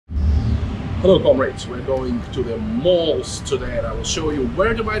Hello comrades, we're going to the malls today and I will show you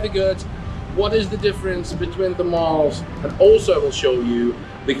where to buy the goods, what is the difference between the malls, and also I will show you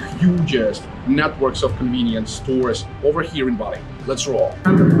the hugest networks of convenience stores over here in Bali. Let's roll.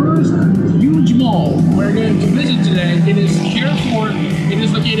 And the first huge mall we're going to visit today, it is Carrefour. It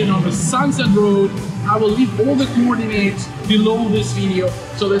is located on the Sunset Road. I will leave all the coordinates below this video.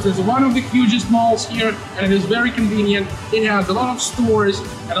 So this is one of the hugest malls here and it is very convenient. It has a lot of stores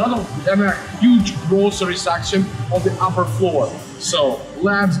and a huge grocery section on the upper floor. So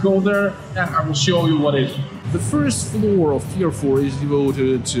let's go there and I will show you what it is. The first floor of Carrefour is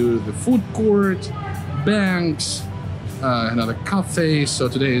devoted to the food court, banks, another cafe. So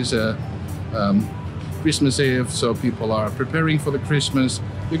today is Christmas Eve, so people are preparing for the Christmas.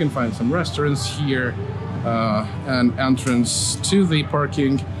 You can find some restaurants here, an entrance to the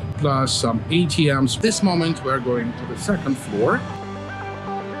parking, plus some ATMs. This moment we're going to the second floor.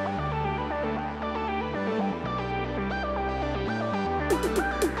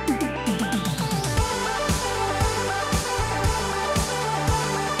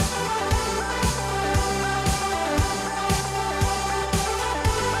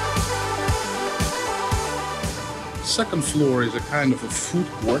 Second floor is a kind of a food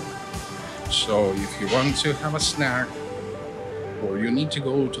court, so if you want to have a snack or you need to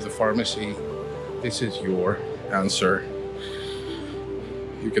go to the pharmacy, this is your answer.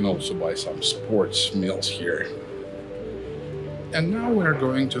 You can also buy some sports meals here. And now we're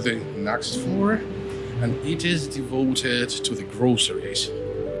going to the next floor and it is devoted to the groceries.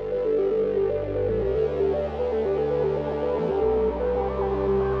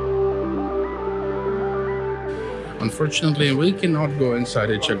 Unfortunately, we cannot go inside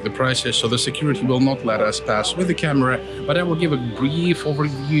and check the prices, so the security will not let us pass with the camera, but I will give a brief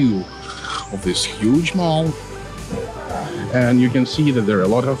overview of this huge mall. And you can see that there are a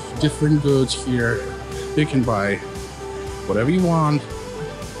lot of different goods here. You can buy whatever you want.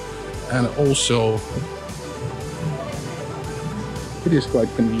 And also, it is quite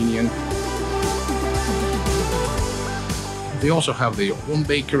convenient. They also have their own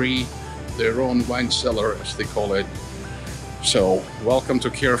bakery, their own wine cellar, as they call it. So, welcome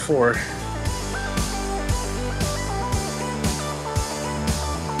to Carrefour.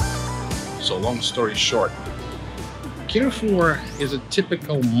 So, long story short, Carrefour is a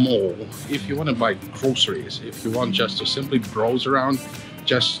typical mall if you want to buy groceries, if you want just to simply browse around,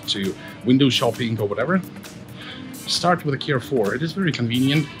 just to window shopping or whatever. Start with a Carrefour. It is very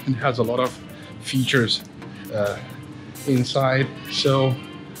convenient and has a lot of features inside. So,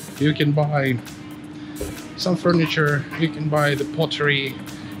 you can buy some furniture, you can buy the pottery,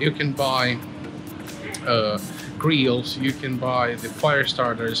 you can buy grills, you can buy the fire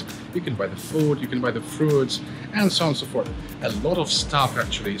starters, you can buy the food, you can buy the fruits, and so on and so forth. A lot of stuff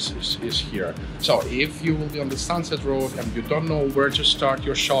actually is here. So if you will be on the Sunset Road and you don't know where to start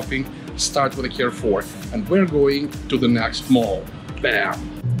your shopping, start with a Carrefour. And we're going to the next mall. Bam!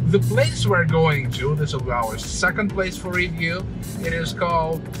 The place we're going to, this will be our second place for review. It is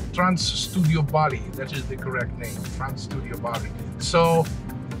called Trans Studio Bali. That is the correct name, Trans Studio Bali. So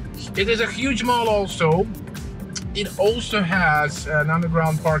it is a huge mall also. It also has an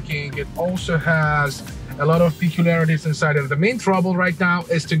underground parking. It also has a lot of peculiarities inside. And the main trouble right now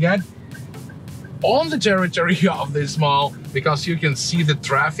is to get on the territory of this mall because you can see the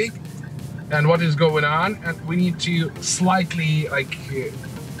traffic and what is going on. And we need to slightly like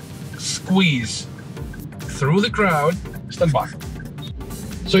squeeze through the crowd. Stand by.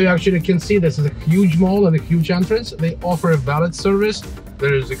 So you actually can see this is a huge mall and a huge entrance. They offer a valet service.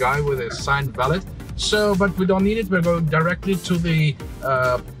 There is a guy with a signed valet. So, but we don't need it. We're going directly to the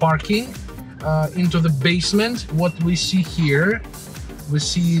parking, into the basement. What we see here, we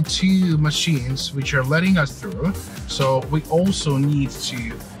see two machines which are letting us through. So we also need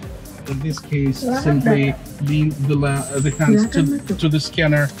to, in this case, simply lean the hands to the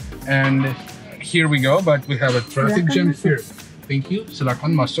scanner. And here we go, but we have a traffic jam here. Thank you.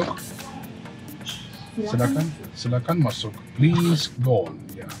 Silakan masuk. Silakan masuk. Please go on.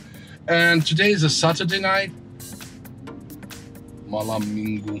 Yeah. And today is a Saturday night. Malam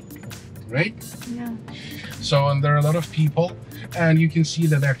Minggu, right? Yeah. So and there are a lot of people, and you can see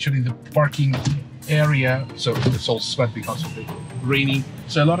that actually the parking area. So it's all sweat because of the rainy.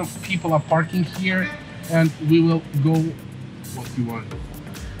 So a lot of people are parking here, and we will go. What do you want?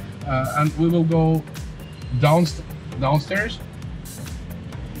 And we will go downstairs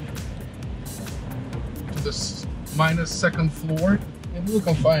to this -2nd floor, and we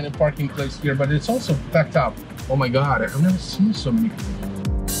can find a parking place here. But it's also packed up. Oh my God! I've never seen so many people.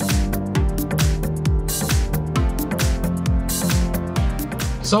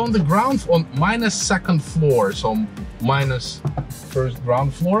 So on the ground, on minus second floor, so minus first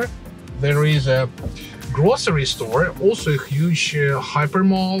ground floor, there is a grocery store, also a huge hyper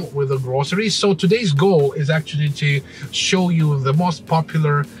mall with a grocery. So today's goal is actually to show you the most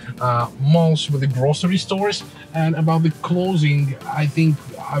popular malls with the grocery stores. And about the closing, I think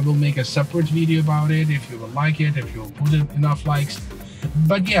I will make a separate video about it if you will like it, if you will put enough likes.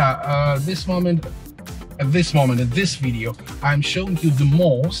 But yeah, at this video, I'm showing you the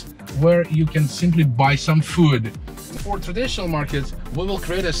malls where you can simply buy some food. For traditional markets, we will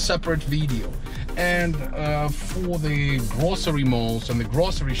create a separate video. And for the grocery malls and the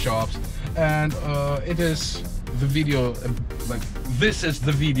grocery shops, and it is the video, like this is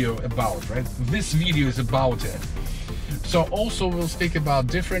the video about, right? This video is about it. So also we'll speak about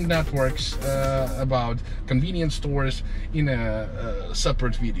different networks, about convenience stores in a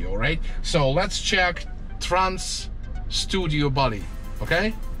separate video, right? So let's check Trans Studio Bali,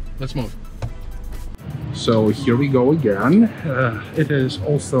 okay? Let's move. So here we go again. It is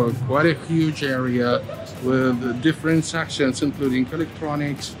also quite a huge area with different sections, including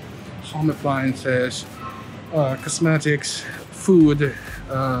electronics, home appliances, cosmetics, food,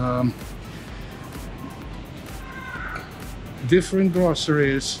 different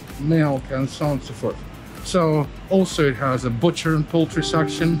groceries, milk, and so on and so forth. So also it has a butcher and poultry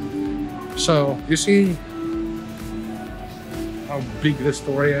section. So you see how big this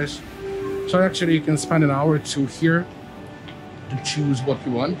store is. So actually you can spend an hour or two here to choose what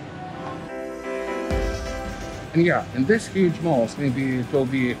you want. And yeah, in this huge malls, maybe it will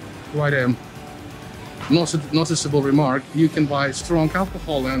be quite a noticeable remark. You can buy strong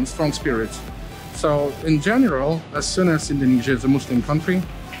alcohol and strong spirits. So in general, as soon as Indonesia is a Muslim country,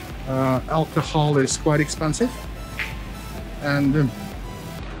 alcohol is quite expensive. And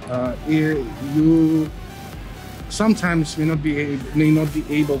you sometimes may not be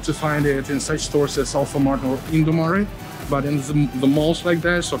able to find it in such stores as Alfamart or Indomaret, but in the malls like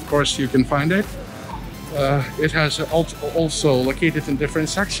this, of course, you can find it. It has also located in different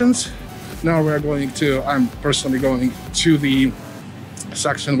sections. Now I'm personally going to the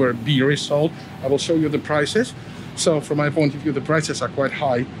section where beer is sold. I will show you the prices. So from my point of view, the prices are quite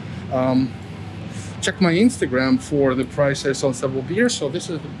high. Check my Instagram for the prices on several beers. So this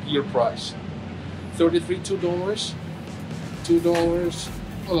is the beer price. 33, $2,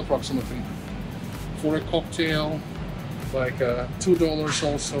 well, approximately. For a cocktail, like $2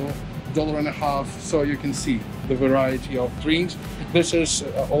 also, $1.50. So you can see the variety of drinks. This is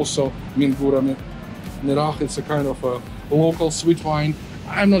also Ngurah. It's a kind of a local sweet wine.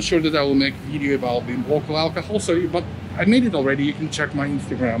 I'm not sure that I will make a video about the local alcohol, but I made it already. You can check my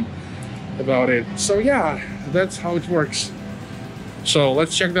Instagram about it. So yeah, that's how it works. So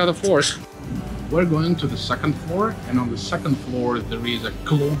let's check the other floors. We're going to the second floor, and on the second floor there is a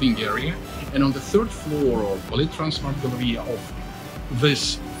clothing area, and on the third floor of Bali Transmart Galeria of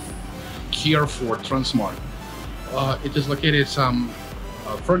this Carrefour Transmart, it is located some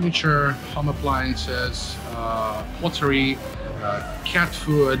furniture, home appliances, pottery, cat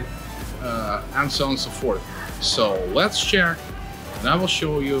food, and so on and so forth. So let's check, and I will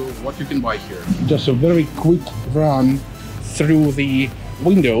show you what you can buy here. Just a very quick run through the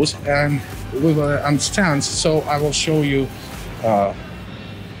windows and stands, so I will show you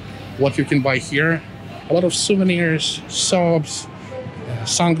what you can buy here. A lot of souvenirs, soaps,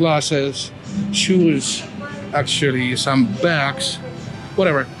 sunglasses, shoes, actually some bags,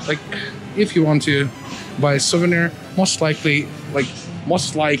 whatever. Like if you want to buy a souvenir, most likely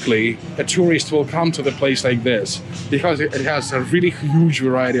a tourist will come to the place like this because it has a really huge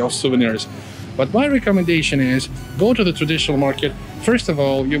variety of souvenirs. But my recommendation is go to the traditional market. First of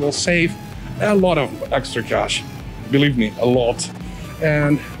all, you will save a lot of extra cash, believe me, a lot.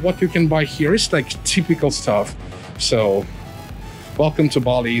 And what you can buy here is like typical stuff. So welcome to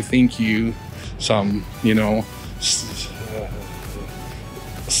Bali, thank you. Some, you know,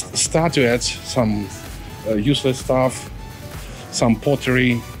 statuettes, some useless stuff, some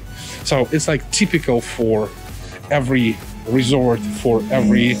pottery. So it's like typical for every resort, for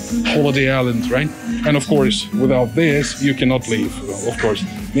every holiday island, right? And of course, without this, you cannot leave. Of course,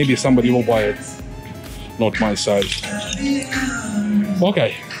 maybe somebody will buy it, not my size.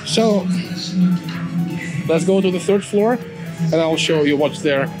 Okay, so let's go to the third floor, and I'll show you what's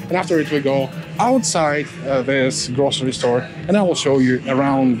there. And after it, we go outside this grocery store, and I will show you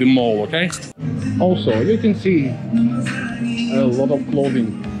around the mall, okay? Also, you can see a lot of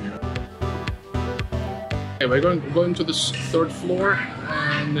clothing. Okay, we're going to this third floor,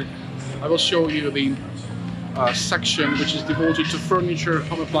 and I will show you the section which is devoted to furniture,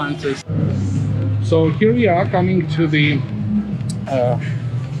 home appliances. So here we are coming to the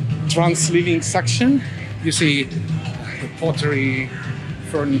trans living section. You see pottery,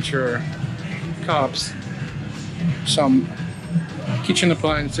 furniture, cups, some kitchen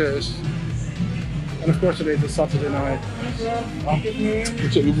appliances, and of course today is a Saturday night.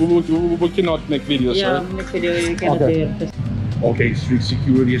 We cannot make videos, Yeah, right? make video, you cannot Okay. do it. Okay, strict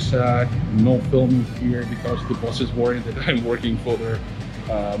security said no filming here because the boss is worried that I'm working for their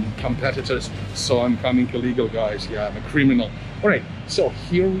competitors. So I'm coming illegal, guys. Yeah, I'm a criminal. All right, so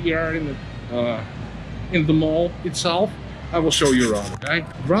here we are in the mall itself. I will show you around, okay?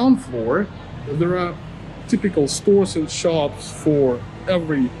 Ground floor, there are typical stores and shops for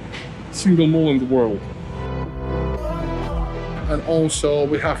every single mall in the world. And also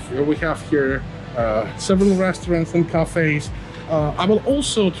we have here several restaurants and cafes. I will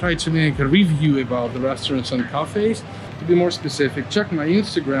also try to make a review about the restaurants and cafes. To be more specific, check my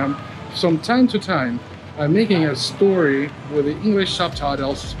Instagram. From time to time, I'm making a story with the English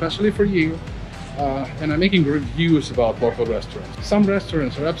subtitles, especially for you. And I'm making reviews about local restaurants. Some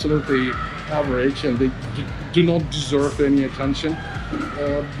restaurants are absolutely average and they do not deserve any attention.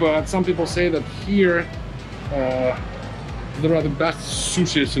 But some people say that here there are the best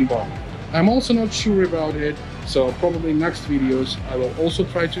sushis in Bali. I'm also not sure about it, so probably next videos I will also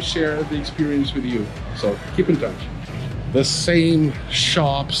try to share the experience with you. So keep in touch. The same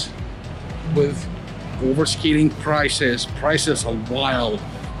shops with overscaling prices. Prices are wild.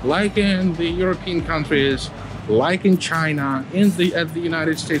 Like in the European countries, like in China, at the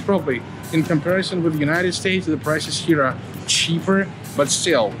United States, probably in comparison with the United States, the prices here are cheaper, but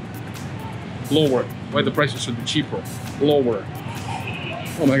still lower. Why the prices should be cheaper? Lower.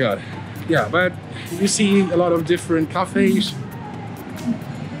 Oh my God. Yeah, but you see a lot of different cafes,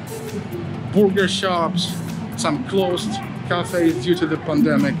 burger shops, some closed cafes due to the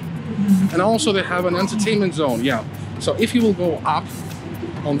pandemic, and also they have an entertainment zone. Yeah, so if you will go up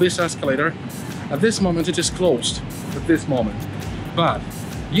on this escalator, at this moment it is closed at this moment, but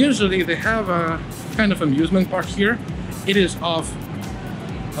usually they have a kind of amusement park here. It is of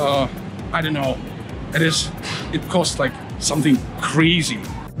I don't know, it costs like something crazy.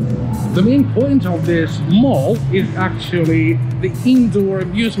 The main point of this mall is actually the indoor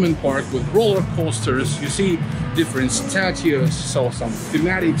amusement park with roller coasters. You see different statues, so some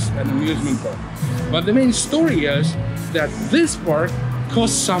thematics and amusement park. But the main story is that this park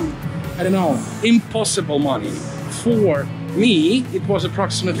costs some, I don't know, impossible money. For me, it was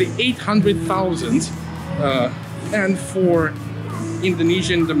approximately 800,000, and for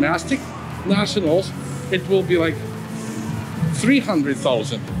Indonesian domestic nationals, it will be like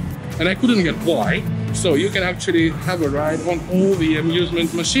 300,000. And I couldn't get why. So you can actually have a ride on all the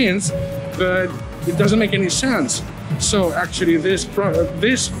amusement machines, but it doesn't make any sense. So actually this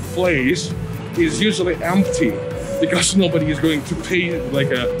place is usually empty because nobody is going to pay like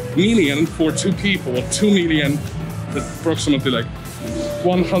 $1 million for 2 people, or 2 million, approximately like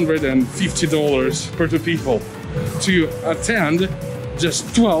 $150 per 2 people to attend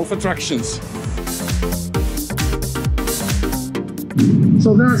just 12 attractions.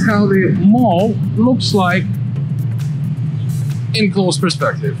 So that's how the mall looks like in close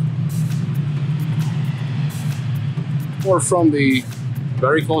perspective, or from the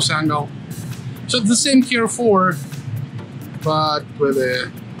very close angle. So it's the same Carrefour, but with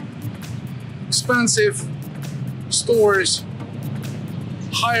expensive stores,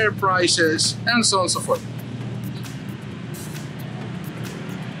 higher prices, and so on and so forth.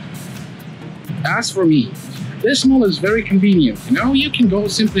 As for me, this mall is very convenient. You know, you can go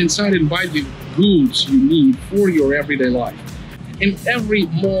simply inside and buy the goods you need for your everyday life. In every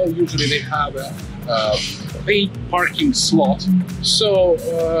mall, usually they have a paid parking slot. So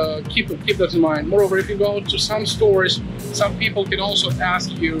keep that in mind. Moreover, if you go to some stores, some people can also ask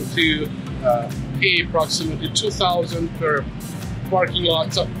you to pay approximately 2,000 per parking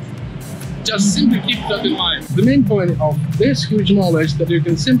lot. So just simply keep that in mind. The main point of this huge mall is that you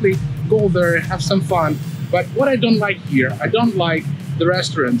can simply go there, have some fun. But what I don't like here, I don't like the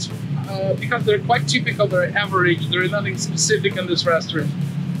restaurants because they're quite typical, they're average, there is nothing specific in this restaurant.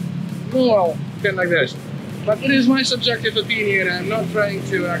 Well, kind of like this. But it is my subjective opinion, I'm not trying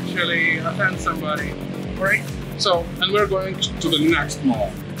to actually offend somebody, right? So, and we're going to the next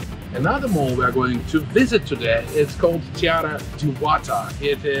mall. Another mall we're going to visit today is called Tiara Dewata.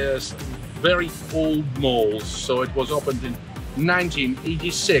 It is very old mall, so it was opened in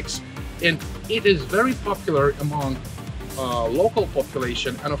 1986. And it is very popular among local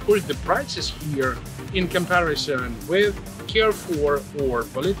population, and of course the prices here in comparison with Carrefour or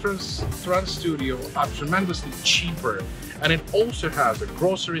Bali Trans Studio are tremendously cheaper. And it also has a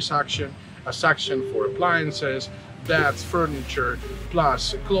grocery section, a section for appliances, beds, furniture,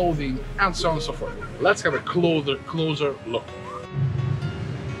 plus clothing, and so on and so forth. Let's have a closer look.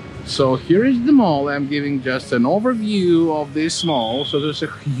 So here is the mall. I'm giving just an overview of this mall. So there's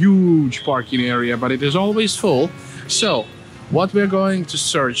a huge parking area, but it is always full. So what we're going to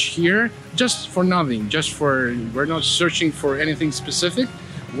search here, just for nothing, we're not searching for anything specific.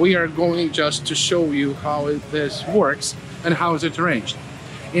 We are going just to show you how this works and how is it arranged.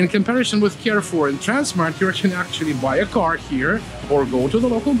 In comparison with Carrefour and Transmart, you can actually buy a car here, or go to the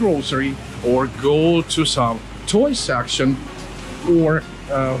local grocery, or go to some toy section, or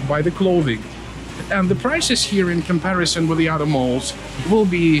buy the clothing. And the prices here in comparison with the other malls will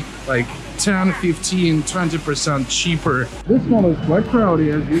be like 10, 15, 20% cheaper. This mall is quite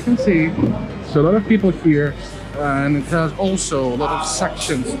crowded, as you can see. So a lot of people here, and it has also a lot of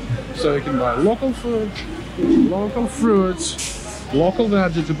sections. So you can buy local food, local fruits, local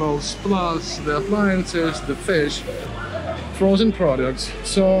vegetables, plus the appliances, the fish, frozen products.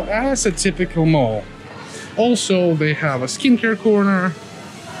 So as a typical mall. Also, they have a skincare corner,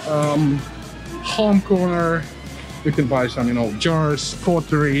 home corner. You can buy some, you know, jars,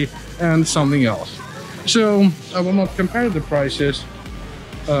 pottery, and something else. So I will not compare the prices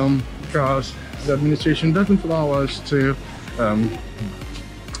because the administration doesn't allow us to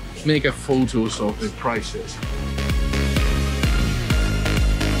make a photos of the prices.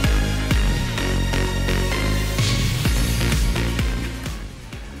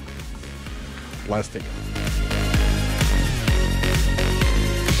 Plastic.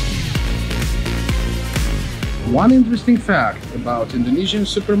 One interesting fact about Indonesian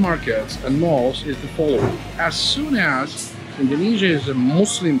supermarkets and malls is the following. As soon as Indonesia is a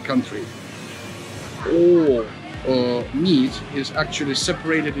Muslim country, all meat is actually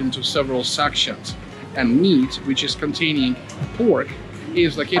separated into several sections. And meat, which is containing pork,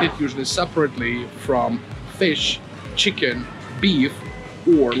 is located usually separately from fish, chicken, beef,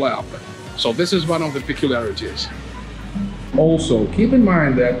 or lamb. So this is one of the peculiarities. Also, keep in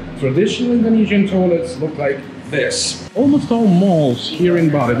mind that traditional Indonesian toilets look like this. Almost all malls here in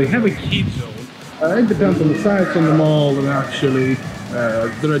Bali, they have a kid zone. It depends on the size of the mall, and actually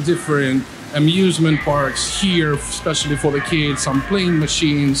there are different amusement parks here, especially for the kids, some playing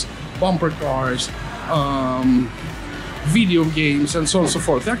machines, bumper cars, video games, and so on and so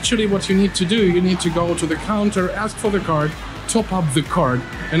forth. Actually, what you need to do, you need to go to the counter, ask for the card, top up the card,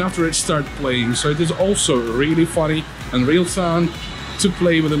 and after it start playing. So it is also really funny and real fun to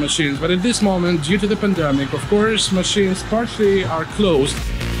play with the machines. But at this moment, due to the pandemic, of course, machines partially are closed.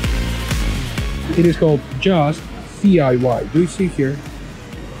 It is called just DIY. Do you see here?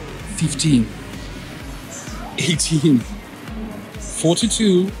 15, 18,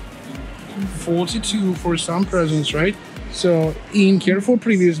 42, 42 for some presents, right? So in Carrefour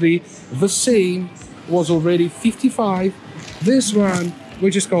previously, the same was already 55. This one,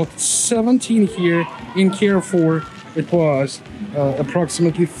 which is called 17 here in Carrefour, it was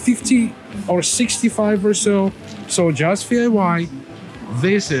approximately 50 or 65 or so. So just DIY,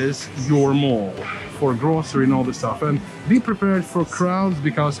 this is your mall for grocery and all this stuff. And be prepared for crowds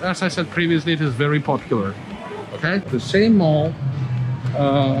because, as I said previously, it is very popular. Okay, the same mall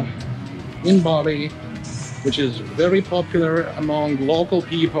in Bali, which is very popular among local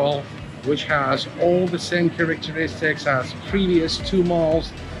people, which has all the same characteristics as previous two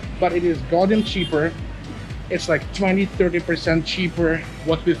malls, but it is goddamn cheaper. It's like 20-30% cheaper.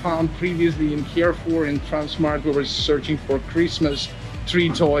 What we found previously in Carrefour and Transmart, we were searching for Christmas tree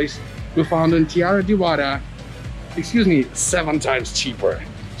toys. We found in Tiara Dewata, 7 times cheaper.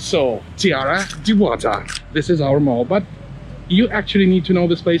 So Tiara Dewata, this is our mall, but you actually need to know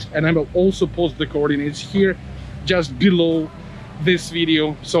this place, and I will also post the coordinates here just below this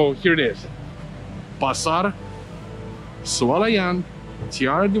video. So here it is: Pasar, Swalayan,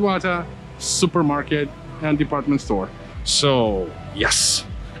 Tiara Dewata, supermarket and department store. So yes,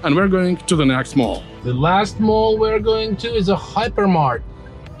 and we're going to the next mall. The last mall we're going to is a Hypermart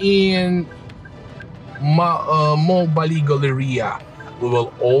in Mall Bali Galeria. We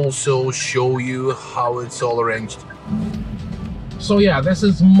will also show you how it's all arranged. So yeah, this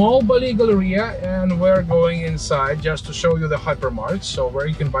is Mall Bali Galeria, and we're going inside just to show you the Hypermart, so where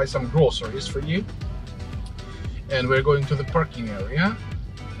you can buy some groceries for you. And we're going to the parking area,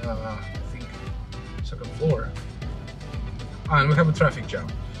 I think second floor, and we have a traffic jam.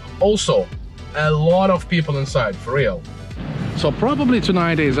 Also, a lot of people inside, for real. So probably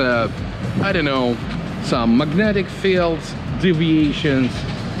tonight is I don't know, some magnetic fields, deviations,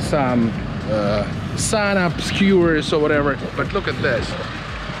 some sun obscures or whatever. But look at this,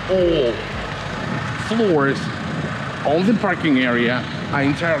 all floors on the parking area are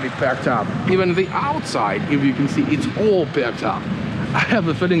entirely packed up. Even the outside, if you can see, it's all packed up. I have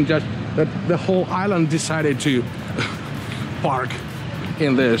a feeling just that the whole island decided to park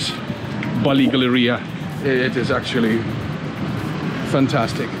in this Bali Galeria. It is actually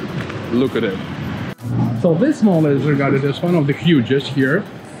fantastic. Look at it. So this mall is regarded as one of the hugest here,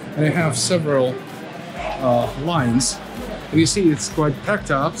 and it has several lines. And you see it's quite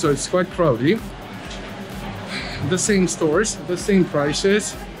packed up, so it's quite crowded. The same stores, the same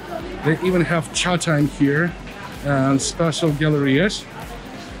prices. They even have chow time here and special gallerias.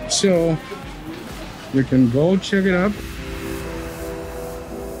 So you can go check it out.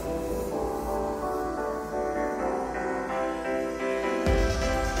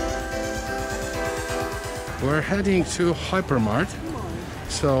 We're heading to Hypermart,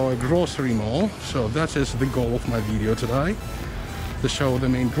 so a grocery mall. So that is the goal of my video today, to show the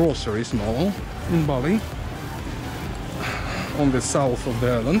main groceries mall in Bali, on the south of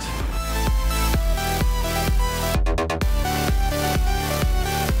the island.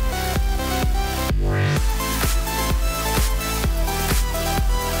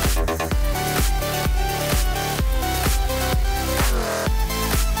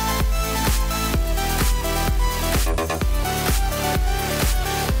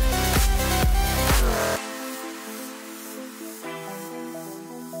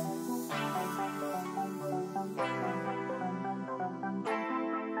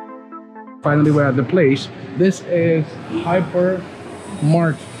 Finally, we're at the place. This is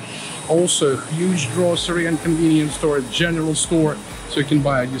Hypermart, also a huge grocery and convenience store, general store, so you can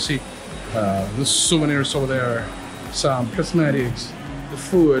buy it. You see the souvenirs over there, some cosmetics, the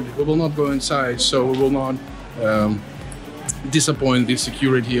food. We will not go inside, so we will not disappoint the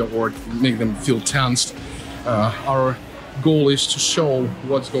security or make them feel tensed. Our goal is to show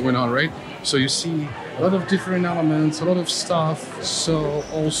what's going on, right? So you see a lot of different elements, a lot of stuff, so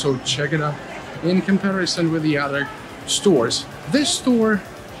also check it out in comparison with the other stores. This store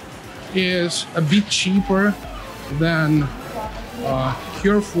is a bit cheaper than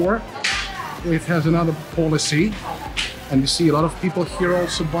Carrefour. It has another policy, and you see a lot of people here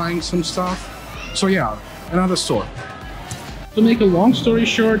also buying some stuff. So yeah, another store. To make a long story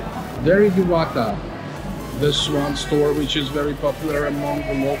short, Tiara Dewata, this one store which is very popular among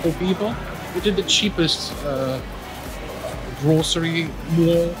the local people. It is the cheapest grocery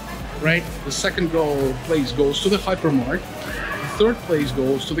mall, right? The second place goes to the Hypermart, the third place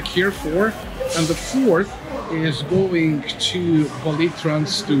goes to the Carrefour, and the fourth is going to Bali Trans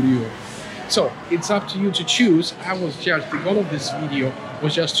Studio. So it's up to you to choose. The goal of this video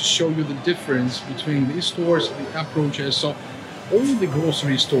was just to show you the difference between these stores, the approaches. So all the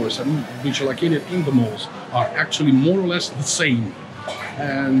grocery stores which are located in the malls are actually more or less the same.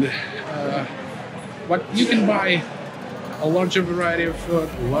 And but you can buy a larger variety of food,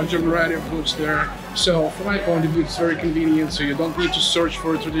 a larger variety of goods there. So from my point of view, it's very convenient, so you don't need to search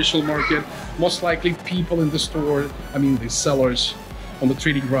for a traditional market. Most likely people in the store, I mean the sellers on the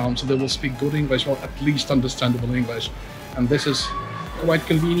trading ground, so they will speak good English, or at least understandable English. And this is quite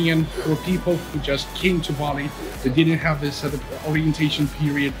convenient for people who just came to Bali. They didn't have this orientation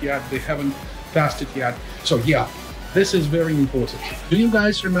period yet, they haven't passed it yet. So yeah, this is very important. Do you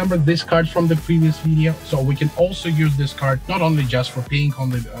guys remember this card from the previous video? So we can also use this card not only just for paying on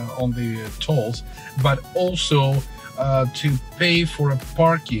the tolls, but also to pay for a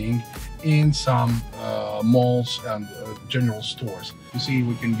parking in some malls and general stores. You see,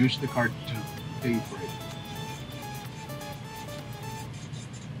 we can use the card to pay for it.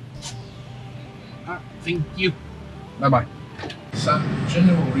 Thank you. Bye-bye. Some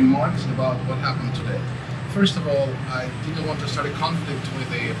general remarks about what happened today. First of all, I didn't want to start a conflict with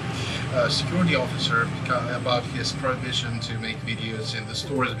a security officer about his prohibition to make videos in the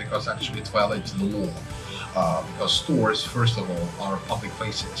stores, because actually it violates the law. Because stores, first of all, are public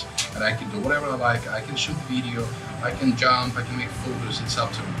places, and I can do whatever I like. I can shoot video, I can jump, I can make photos, it's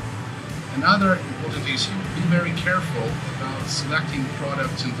up to me. Another important issue, be very careful about selecting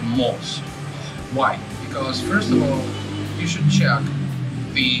products in the malls. Why? Because first of all, you should check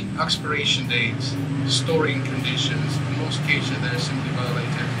the expiration dates, storing conditions. In most cases, they're simply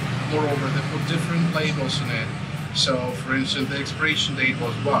violated. Moreover, they put different labels on it. So, for instance, the expiration date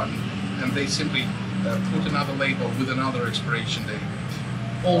was 1, and they simply put another label with another expiration date.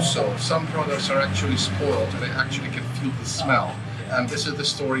 Also, some products are actually spoiled, and they actually can feel the smell. And this is the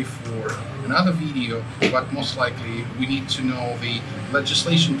story for another video, but most likely we need to know the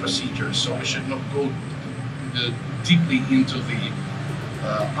legislation procedures, so we should not go deeply into the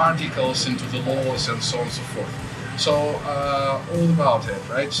articles, into the laws, and so on and so forth. So all about it,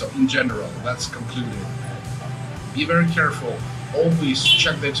 right? So in general, that's concluded. Be very careful always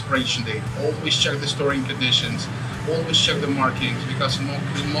check the expiration date, always check the storing conditions, always check the markings, because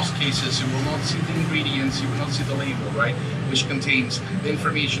in most cases you will not see the ingredients, you will not see the label, right, which contains the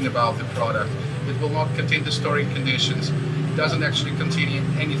information about the product. It will not contain the storing conditions. It doesn't actually contain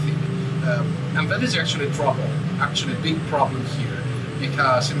anything, and that is actually trouble, actually a big problem here,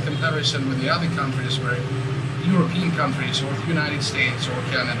 because in comparison with the other countries, where European countries or the United States or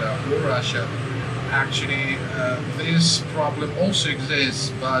Canada or Russia, actually this problem also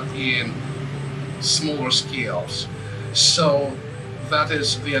exists, but in smaller scales. So that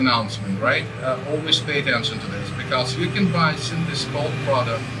is the announcement, right? Always pay attention to this, because you can buy simply small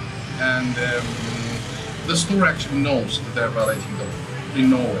product and the store actually knows that they're violating the law. They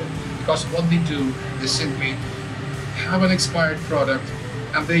know it, because what they do is simply have an expired product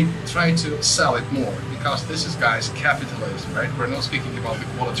and they try to sell it more, because this is, guys, capitalism, right? We're not speaking about the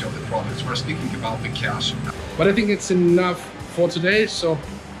quality of the products, we're speaking about the cash. But I think it's enough for today, so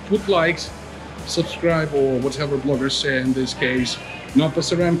put likes, subscribe, or whatever bloggers say in this case. Not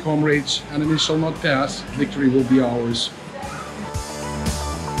pass around, comrades, enemy shall not pass, victory will be ours.